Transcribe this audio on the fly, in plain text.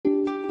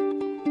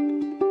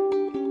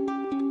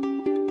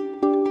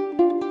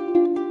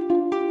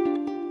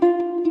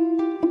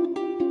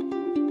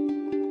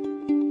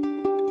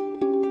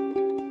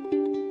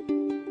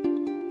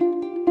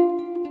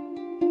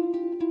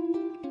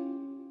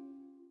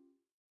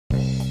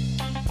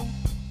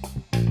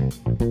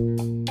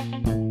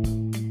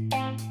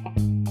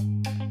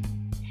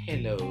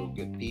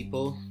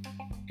people.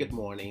 Good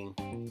morning.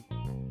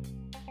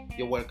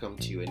 You're welcome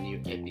to a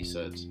new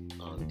episode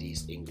on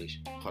this English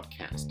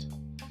podcast.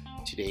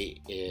 Today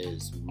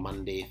is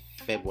Monday,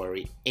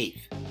 February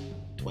 8th,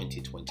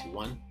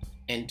 2021,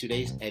 and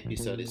today's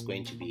episode is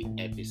going to be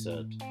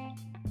episode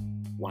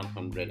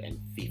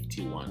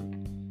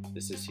 151.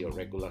 This is your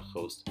regular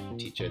host,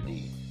 Teacher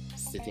D,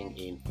 sitting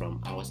in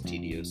from our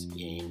studios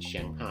in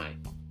Shanghai.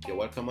 You're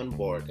welcome on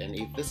board, and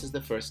if this is the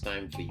first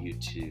time for you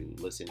to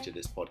listen to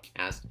this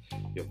podcast,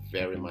 you're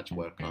very much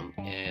welcome.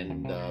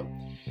 And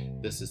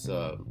this is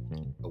a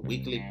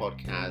weekly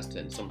podcast,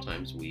 and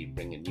sometimes we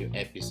bring a new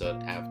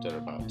episode after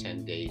about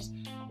 10 days,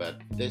 but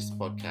this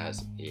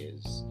podcast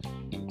is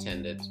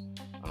intended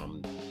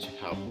to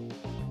help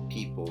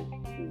people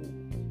who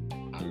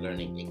are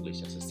learning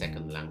English as a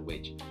second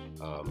language,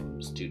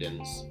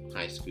 students,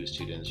 high school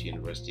students,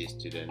 university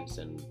students,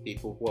 and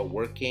people who are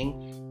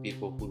working,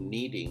 people who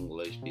need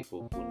English,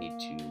 people who need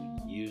to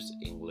use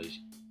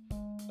English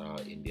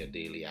in their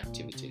daily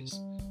activities.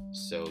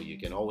 So you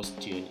can always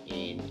tune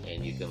in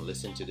and you can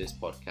listen to this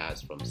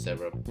podcast from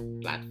several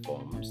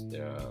platforms.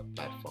 There are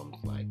platforms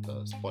like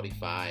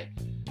Spotify,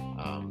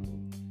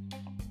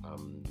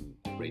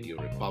 Radio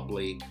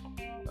Republic,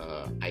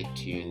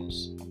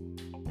 iTunes.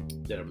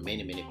 There are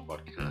many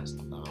podcast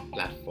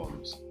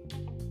platforms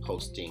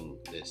hosting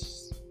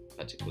this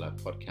particular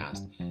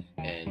podcast,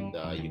 and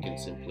you can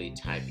simply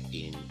type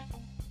in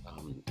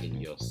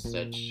your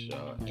search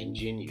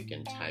engine, you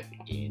can type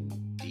in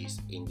these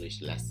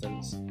English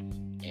lessons,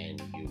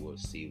 and you will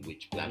see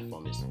which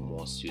platform is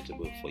more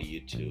suitable for you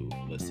to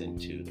listen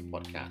to the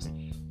podcast.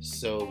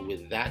 So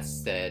with that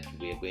said,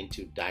 we are going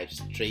to dive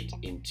straight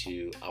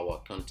into our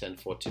content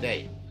for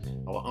today.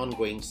 Our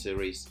ongoing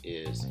series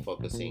is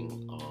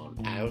focusing on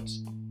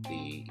IELTS,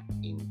 the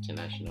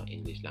International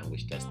English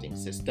Language Testing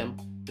System.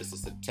 This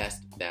is a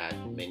test that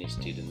many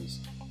students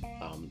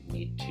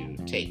need to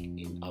take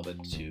in order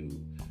to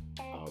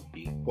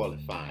be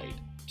qualified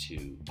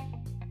to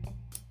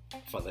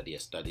further their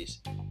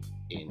studies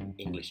in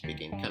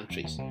English-speaking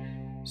countries.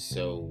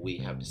 So we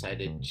have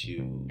decided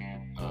to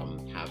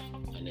have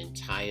an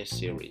entire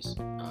series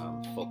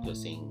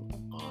focusing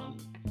on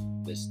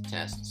this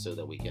test so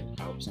that we can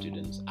help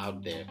students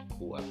out there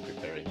who are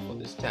preparing for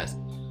this test.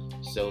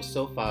 So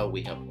far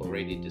we have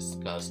already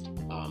discussed,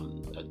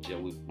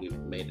 we've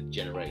made a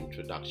general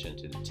introduction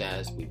to the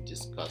test. We've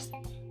discussed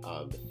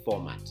the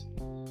format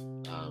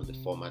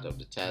of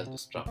the test, the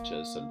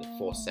structures, and the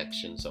 4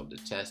 sections of the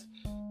test.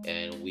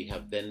 And we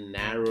have then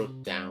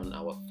narrowed down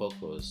our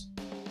focus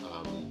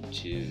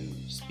to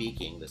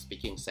the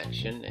speaking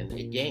section. And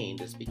again,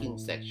 the speaking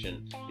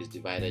section is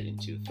divided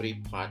into 3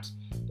 parts.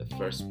 The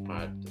first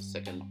part, the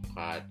second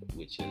part,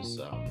 which is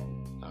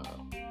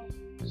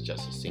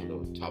just a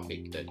single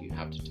topic that you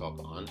have to talk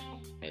on,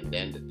 and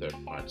then the third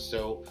part.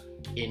 So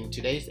in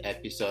today's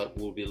episode,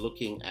 we'll be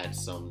looking at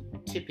some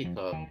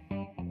typical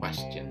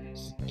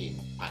questions in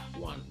part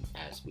 1,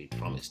 as we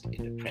promised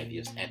in the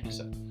previous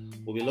episode.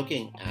 We'll be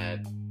looking at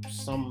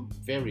some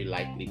very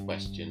likely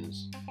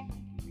questions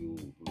you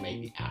may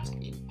be asked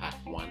in part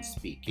 1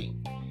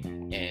 speaking.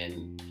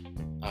 And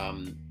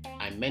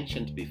I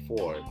mentioned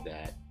before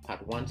that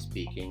part 1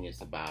 speaking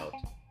is about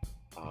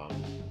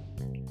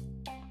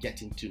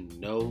getting to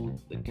know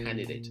the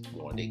candidate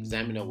more. The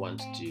examiner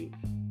wants to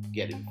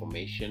get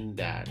information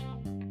that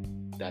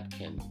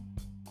can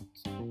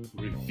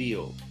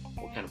reveal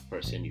what kind of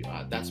person you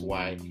are. That's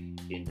why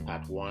in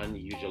part 1,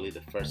 usually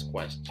the first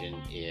question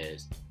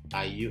is,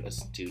 are you a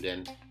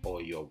student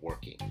or you're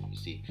working? You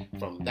see,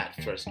 from that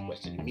first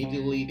question,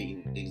 immediately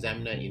the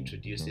examiner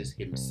introduces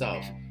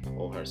himself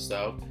or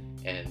herself,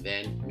 and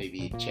then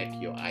maybe check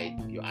your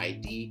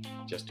ID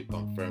just to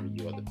confirm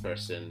you are the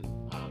person,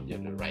 you're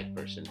the right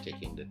person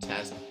taking the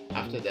test.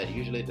 After that,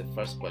 usually the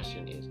first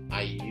question is,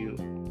 are you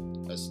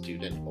a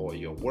student or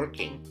you're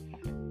working?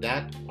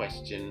 That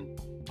question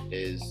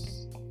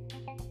is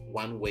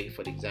one way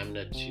for the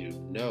examiner to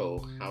know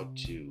how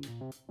to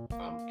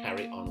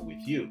carry on with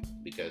you,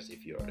 because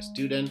if you're a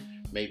student,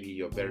 maybe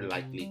you're very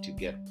likely to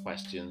get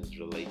questions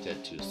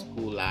related to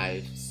school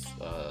life,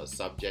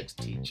 subjects,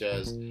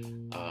 teachers,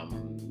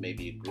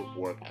 maybe group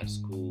work at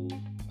school,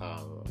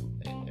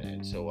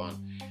 and so on.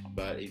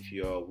 But if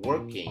you're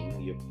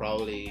working, you're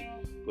probably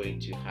going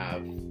to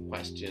have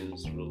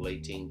questions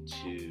relating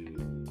to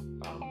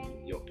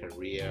your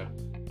career,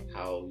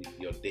 how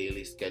your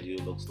daily schedule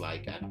looks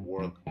like at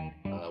work,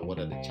 what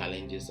are the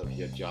challenges of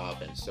your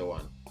job, and so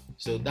on.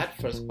 So that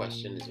first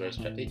question is very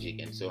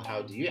strategic. And so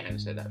how do you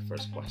answer that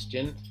first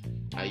question?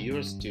 Are you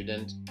a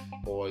student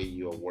or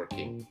you're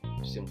working?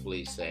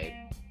 Simply say,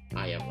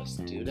 I am a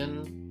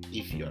student.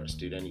 If you're a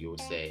student, you will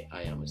say,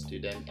 I am a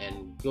student,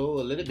 and go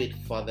a little bit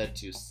further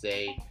to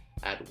say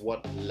at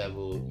what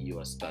level you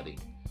are studying.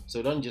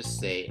 So don't just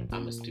say,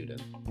 I'm a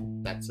student.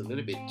 That's a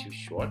little bit too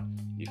short.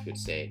 You could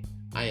say,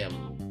 I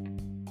am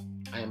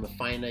a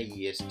final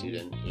year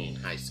student in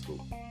high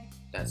school.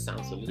 That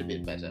sounds a little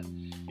bit better.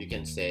 You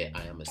can say,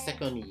 I am a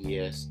second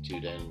year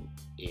student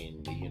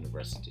in the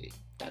university.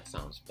 That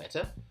sounds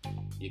better.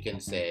 You can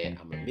say,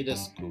 I'm a middle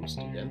school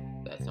student.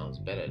 That sounds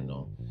better,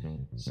 no?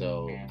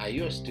 So, are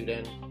you a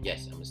student?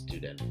 Yes, I'm a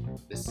student.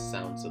 This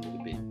sounds a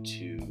little bit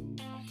too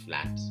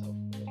flat,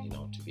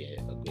 to be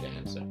a good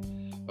answer.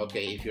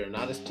 Okay, if you're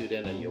not a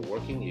student and you're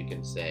working, you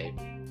can say,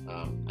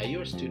 are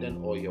you a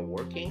student or you're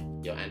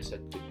working? Your answer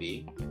could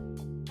be,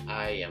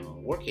 I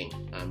am working.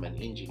 I'm an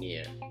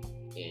engineer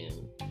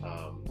in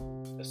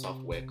a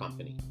software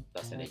company.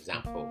 That's an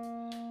example.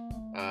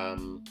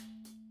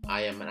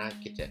 I am an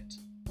architect.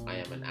 I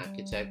am an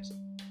architect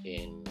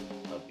in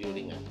a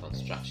building and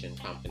construction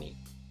company.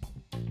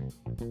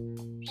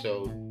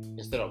 So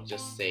instead of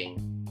just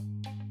saying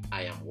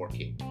I am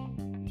working,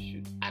 you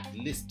should at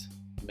least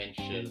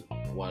mention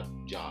what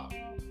job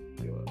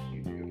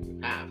you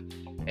have.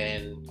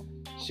 And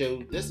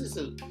so this is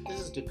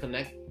to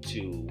connect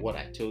to what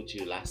I told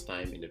you last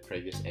time in the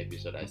previous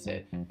episode. I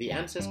said the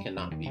answers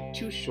cannot be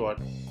too short,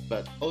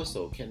 but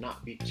also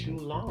cannot be too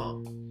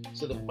long.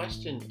 So the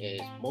question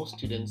is, most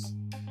students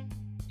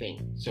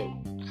think, so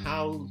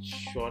how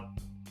short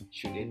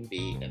should it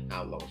be and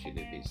how long should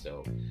it be?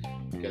 So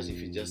because if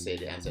you just say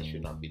the answer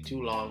should not be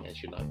too long and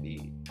should not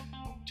be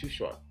too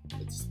short,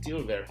 it's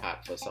still very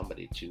hard for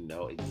somebody to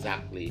know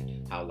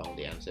exactly how long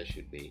the answer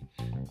should be.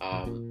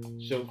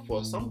 So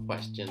for some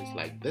questions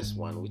like this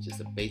one, which is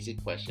a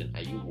basic question,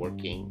 are you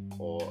working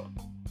or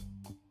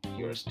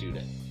you're a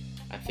student?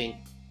 I think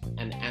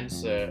an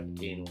answer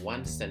in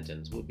one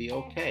sentence would be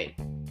okay.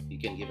 You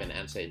can give an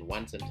answer in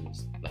one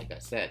sentence. Like I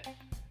said,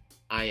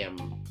 I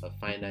am a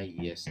final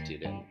year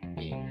student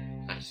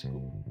in high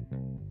school.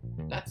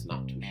 That's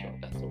not too short.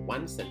 That's a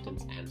one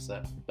sentence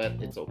answer, but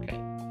it's okay.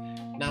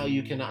 Now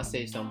you cannot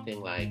say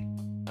something like,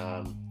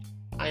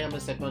 I am a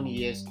second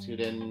year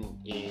student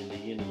in the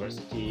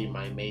university.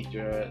 My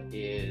major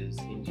is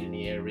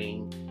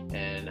engineering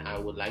and I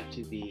would like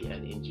to be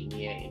an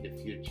engineer in the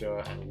future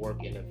and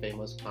work in a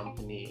famous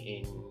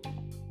company in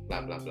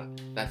blah blah blah.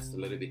 That's a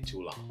little bit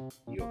too long.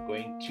 You're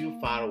going too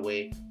far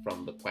away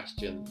from the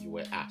question you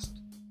were asked.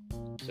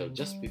 So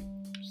just be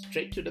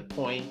straight to the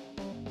point,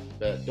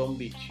 but don't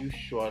be too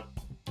short.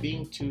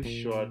 Being too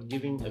short,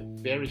 giving a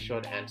very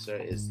short answer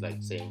is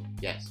like saying,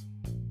 yes,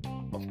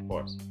 of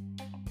course,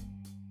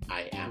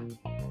 I am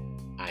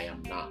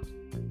not.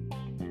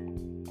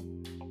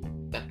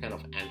 That kind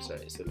of answer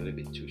is a little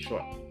bit too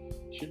short.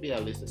 Should be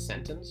at least a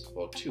sentence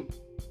or two.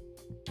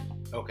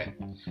 Okay,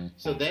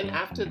 so then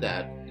after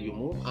that, you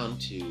move on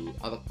to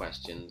other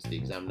questions. The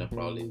examiner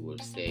probably will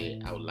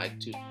say, I would like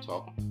to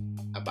talk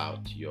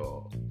about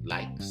your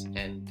likes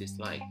and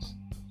dislikes.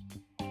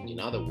 In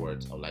other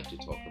words, I would like to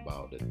talk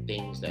about the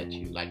things that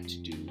you like to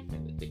do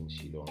and the things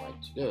you don't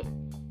like to do.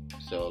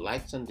 So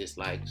likes and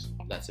dislikes,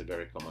 that's a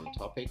very common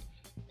topic.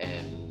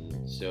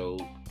 And so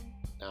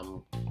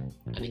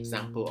an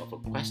example of a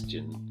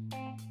question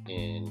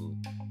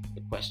in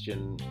the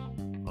question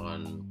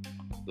on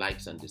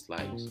likes and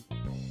dislikes.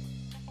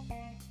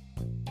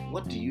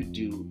 What do you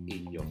do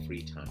in your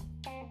free time?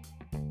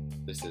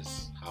 This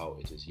is how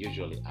it is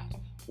usually asked.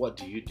 What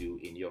do you do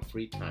in your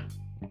free time?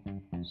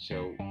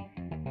 So,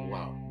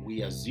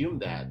 we assume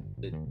that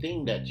the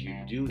thing that you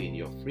do in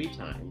your free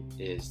time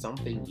is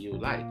something you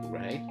like,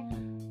 right?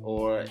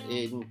 Or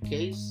in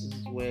cases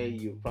where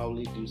you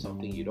probably do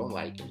something you don't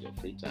like in your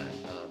free time,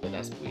 but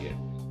that's weird.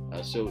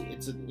 So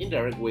it's an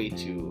indirect way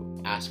to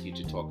ask you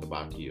to talk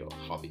about your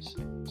hobbies.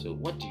 So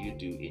what do you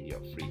do in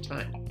your free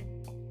time?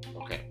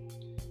 Okay.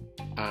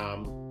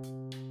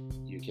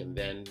 You can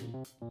then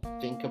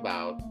think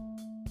about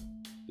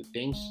the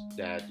things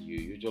that you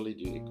usually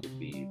do. It could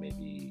be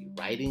maybe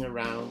riding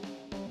around,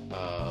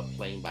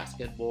 playing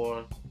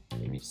basketball,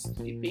 maybe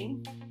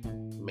sleeping,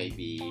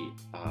 maybe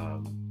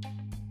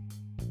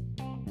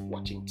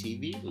watching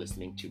TV,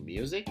 listening to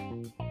music,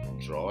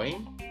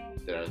 drawing.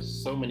 There are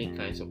so many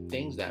kinds of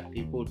things that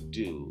people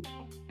do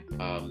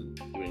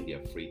during their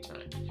free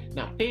time.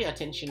 Now, pay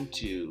attention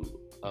to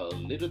a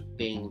little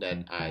thing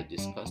that I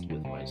discussed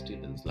with my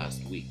students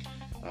last week.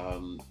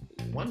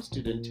 One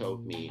student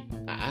told me,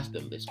 I asked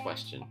them this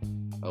question,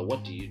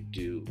 what do you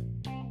do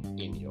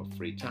in your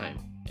free time?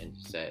 And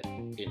he said,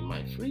 in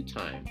my free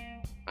time,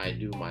 I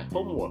do my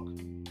homework.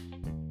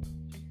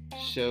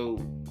 So,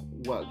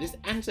 this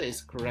answer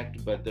is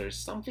correct, but there's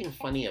something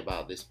funny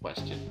about this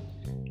question.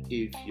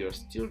 If you're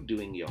still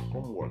doing your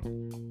homework,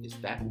 is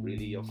that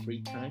really your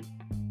free time?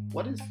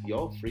 What is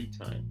your free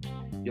time?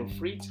 Your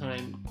free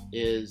time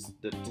is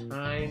the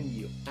time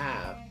you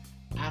have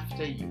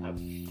after you have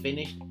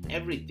finished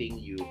everything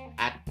you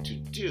had to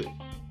do.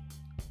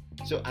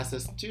 So as a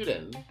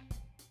student,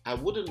 I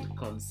wouldn't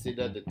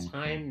consider the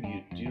time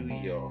you do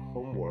your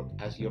homework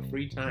as your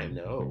free time.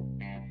 No.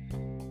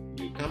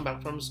 You come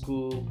back from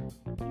school,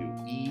 you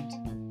eat,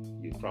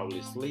 you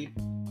probably sleep,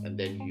 and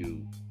then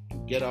you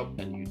get up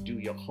and you do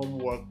your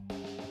homework.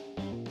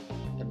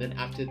 And then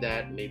after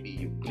that, maybe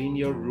you clean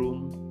your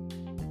room,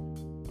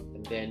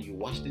 and then you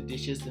wash the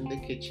dishes in the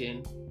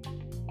kitchen,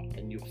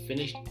 and you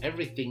finished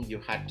everything you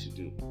had to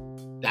do.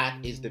 That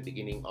is the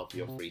beginning of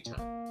your free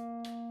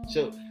time.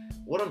 So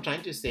what I'm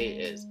trying to say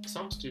is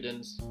some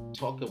students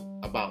talk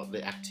about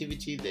the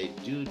activity they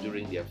do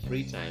during their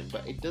free time,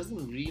 but it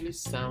doesn't really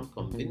sound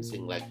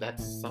convincing, like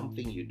that's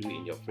something you do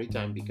in your free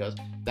time, because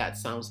that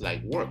sounds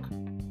like work.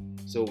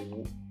 So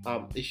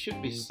it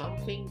should be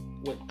something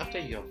when after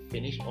you have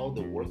finished all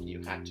the work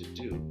you had to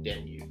do,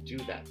 then you do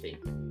that thing.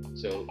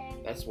 So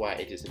that's why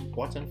it is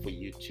important for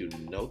you to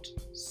note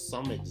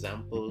some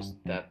examples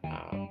that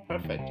are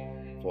perfect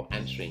for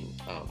answering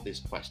this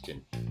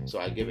question. So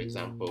I give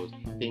examples.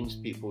 Things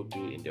people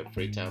do in their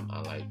free time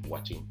are like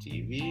watching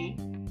TV,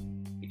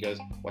 because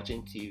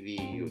watching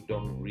TV, you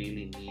don't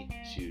really need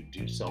to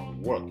do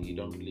some work. You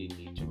don't really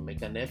need to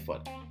make an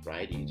effort,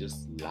 right? You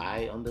just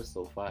lie on the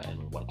sofa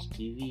and watch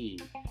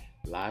TV.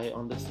 Lie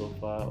on the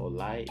sofa or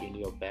lie in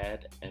your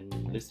bed and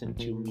listen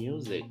to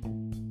music.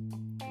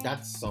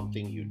 That's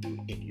something you do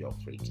in your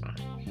free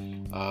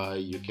time.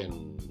 You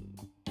can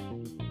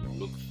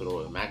look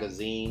through a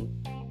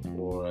magazine,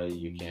 or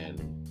you can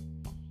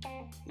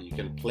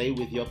play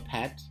with your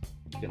pet.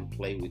 You can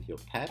play with your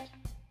pet.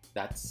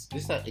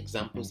 These are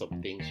examples of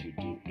things you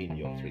do in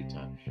your free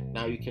time.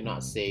 Now, you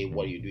cannot say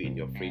what you do in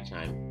your free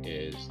time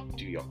is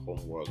do your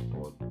homework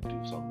or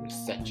do some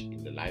research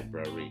in the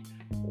library,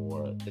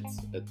 or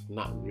it's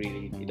not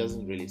really, it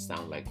doesn't really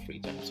sound like free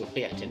time. So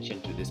pay attention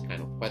to this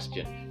kind of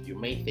question. You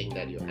may think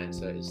that your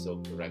answer is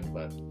so correct,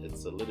 but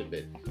it's a little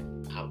bit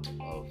out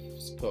of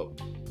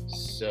scope.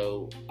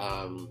 So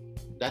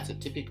that's a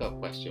typical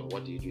question.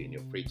 What do you do in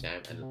your free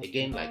time? And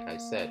again, like I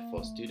said,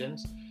 for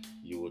students,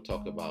 you will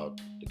talk about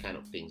the kind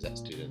of things that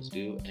students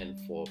do, and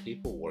for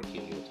people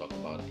working, you will talk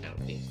about the kind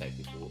of things that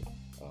people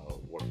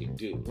working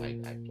do.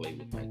 Like I play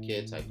with my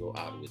kids, I go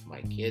out with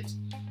my kids,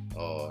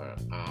 or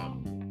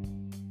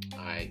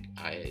I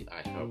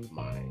help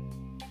my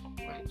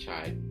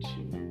child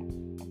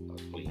to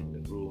clean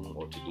the room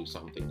or to do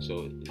something.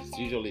 So it's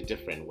usually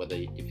different whether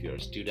if you're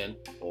a student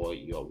or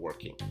you're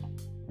working.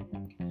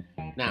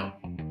 Now,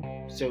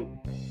 so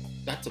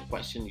that's a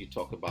question. You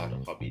talk about a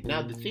hobby.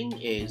 Now the thing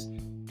is,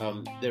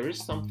 there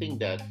is something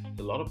that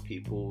a lot of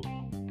people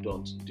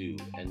don't do,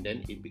 and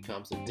then it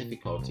becomes a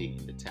difficulty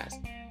in the test.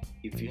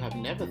 If you have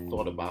never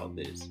thought about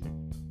this,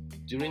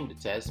 during the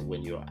test,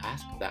 when you're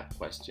asked that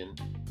question,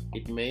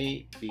 it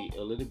may be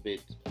a little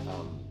bit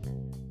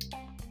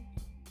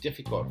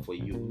difficult for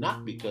you,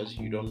 not because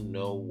you don't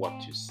know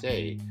what to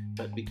say,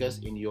 but because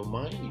in your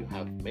mind you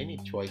have many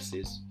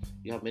choices.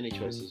 You have many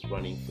choices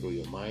running through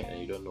your mind,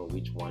 and you don't know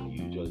which one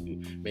you usually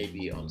do.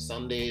 Maybe on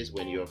Sundays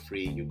when you're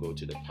free, you go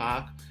to the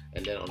park,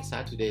 and then on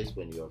Saturdays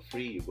when you're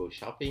free, you go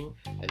shopping,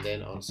 and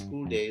then on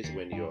school days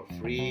when you're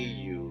free,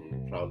 you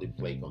probably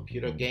play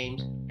computer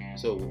games.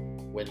 So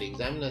when the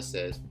examiner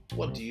says,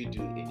 "What do you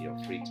do in your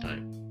free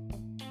time?"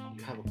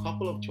 you have a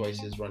couple of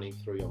choices running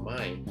through your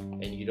mind,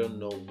 and you don't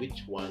know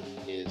which one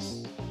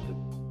is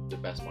the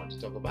best one to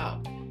talk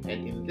about.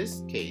 And in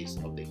this case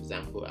of the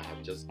example I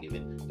have just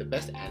given, the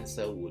best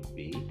answer would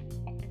be,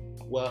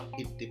 well,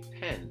 it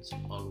depends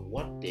on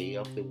what day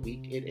of the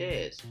week it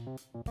is.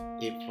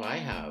 If I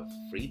have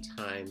free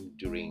time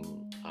during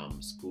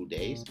school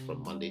days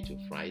from Monday to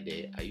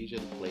Friday, I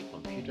usually play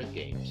computer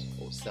games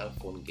or cell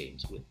phone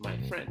games with my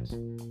friends.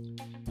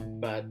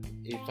 But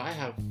if I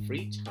have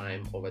free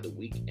time over the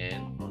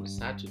weekend on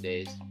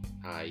Saturdays,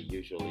 I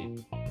usually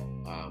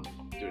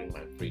during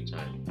my free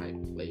time I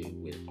play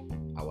with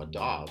our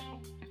dog.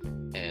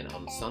 And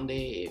on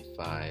Sunday, if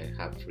I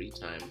have free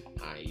time,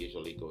 I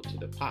usually go to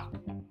the park.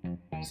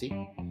 See?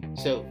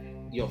 So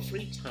your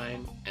free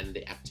time and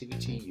the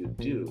activity you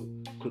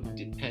do could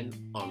depend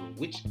on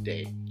which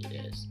day it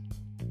is.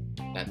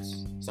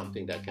 That's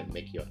something that can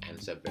make your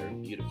answer very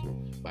beautiful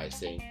by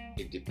saying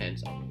it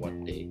depends on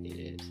what day it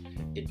is.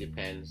 It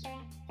depends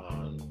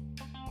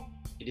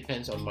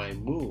on my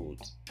mood.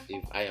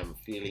 If I am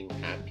feeling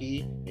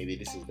happy, maybe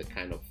this is the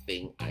kind of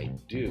thing I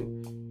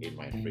do in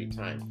my free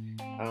time.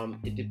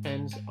 It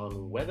depends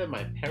on whether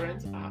my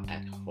parents are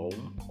at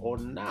home or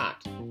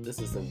not. This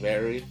is a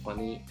very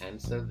funny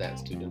answer that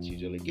students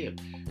usually give,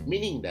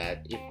 meaning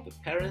that if the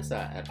parents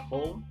are at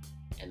home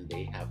and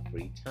they have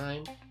free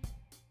time,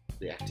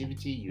 the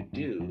activity you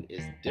do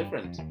is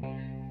different.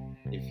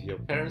 If your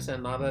parents are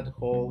not at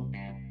home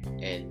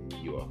and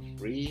you are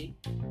free,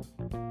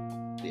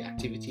 the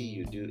activity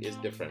you do is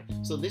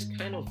different. So this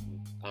kind of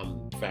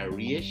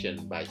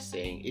variation by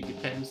saying it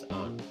depends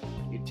on,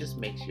 it just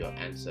makes your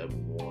answer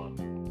more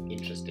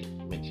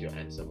interesting, makes your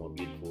answer more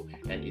beautiful,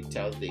 and it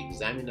tells the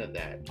examiner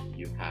that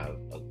you have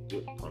a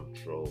good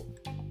control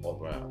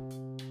over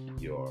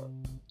your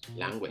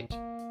language.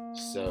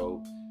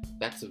 So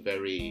that's a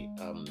very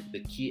the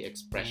key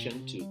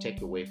expression to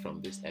take away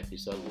from this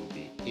episode will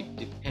be it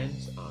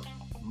depends on.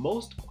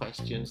 Most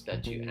questions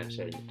that you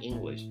answer in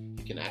English,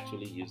 you can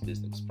actually use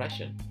this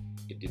expression.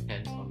 It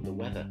depends on the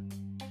weather.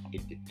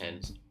 It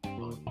depends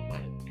on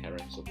my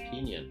parents'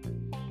 opinion.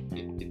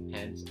 It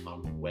depends on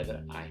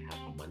whether I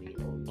have money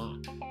or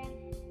not.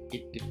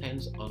 It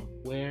depends on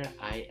where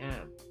I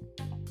am.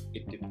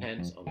 It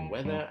depends on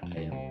whether I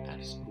am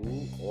at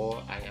school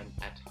or I am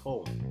at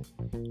home.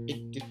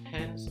 It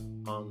depends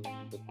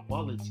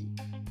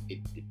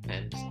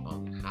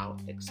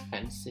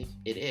expensive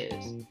it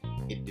is,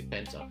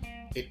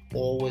 it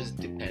always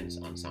depends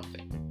on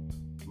something.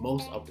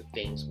 Most of the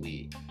things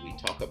we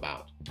talk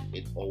about,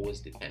 it always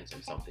depends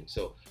on something.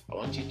 So I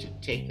want you to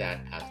take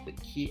that as the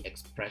key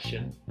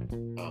expression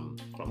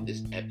from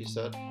this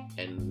episode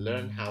and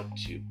learn how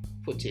to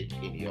put it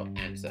in your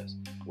answers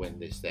when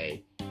they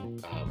say,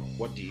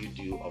 what do you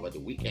do over the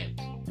weekend?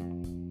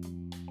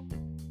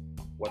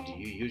 What do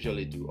you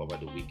usually do over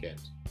the weekend?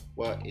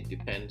 Well, it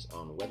depends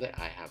on whether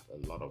I have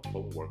a lot of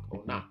homework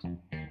or not.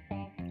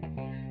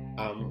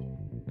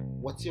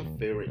 What's your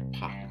favorite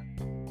park?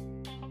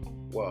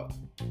 Well,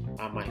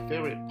 my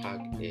favorite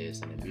park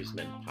is an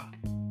amusement park,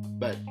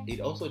 but it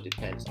also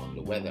depends on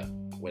the weather.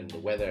 When the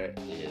weather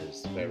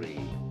is very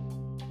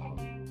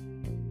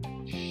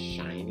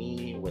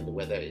shiny, when the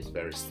weather is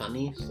very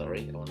sunny,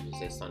 sorry, I want to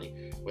say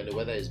sunny. When the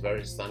weather is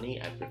very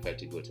sunny, I prefer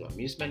to go to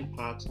amusement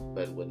parks,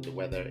 but when the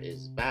weather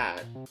is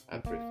bad, I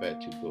prefer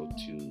to go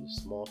to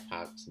small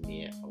parks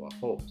near our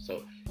home.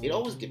 So it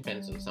always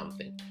depends on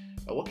something.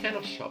 What kind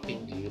of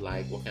shopping do you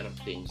like? What kind of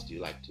things do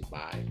you like to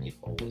buy? It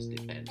always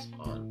depends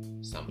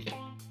on something.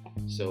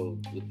 So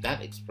with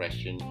that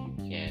expression,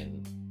 you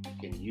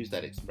can use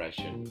that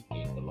expression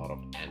in a lot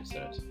of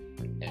answers,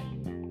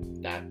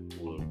 and that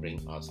will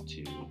bring us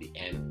to the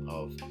end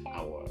of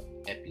our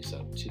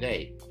episode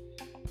today.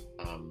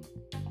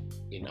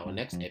 In our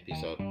next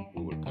episode,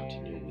 we will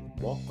continue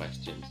with more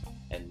questions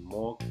and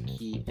more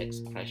key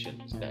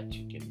expressions that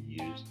you can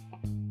use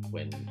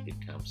when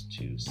it comes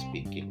to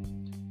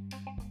speaking.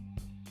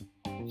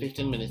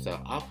 15 minutes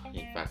are up,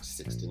 in fact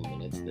 16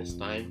 minutes this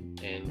time,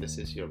 and this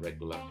is your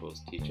regular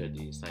host, Teacher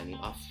D, signing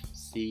off.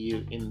 See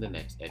you in the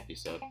next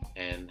episode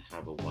and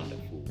have a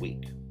wonderful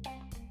week.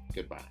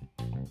 Goodbye.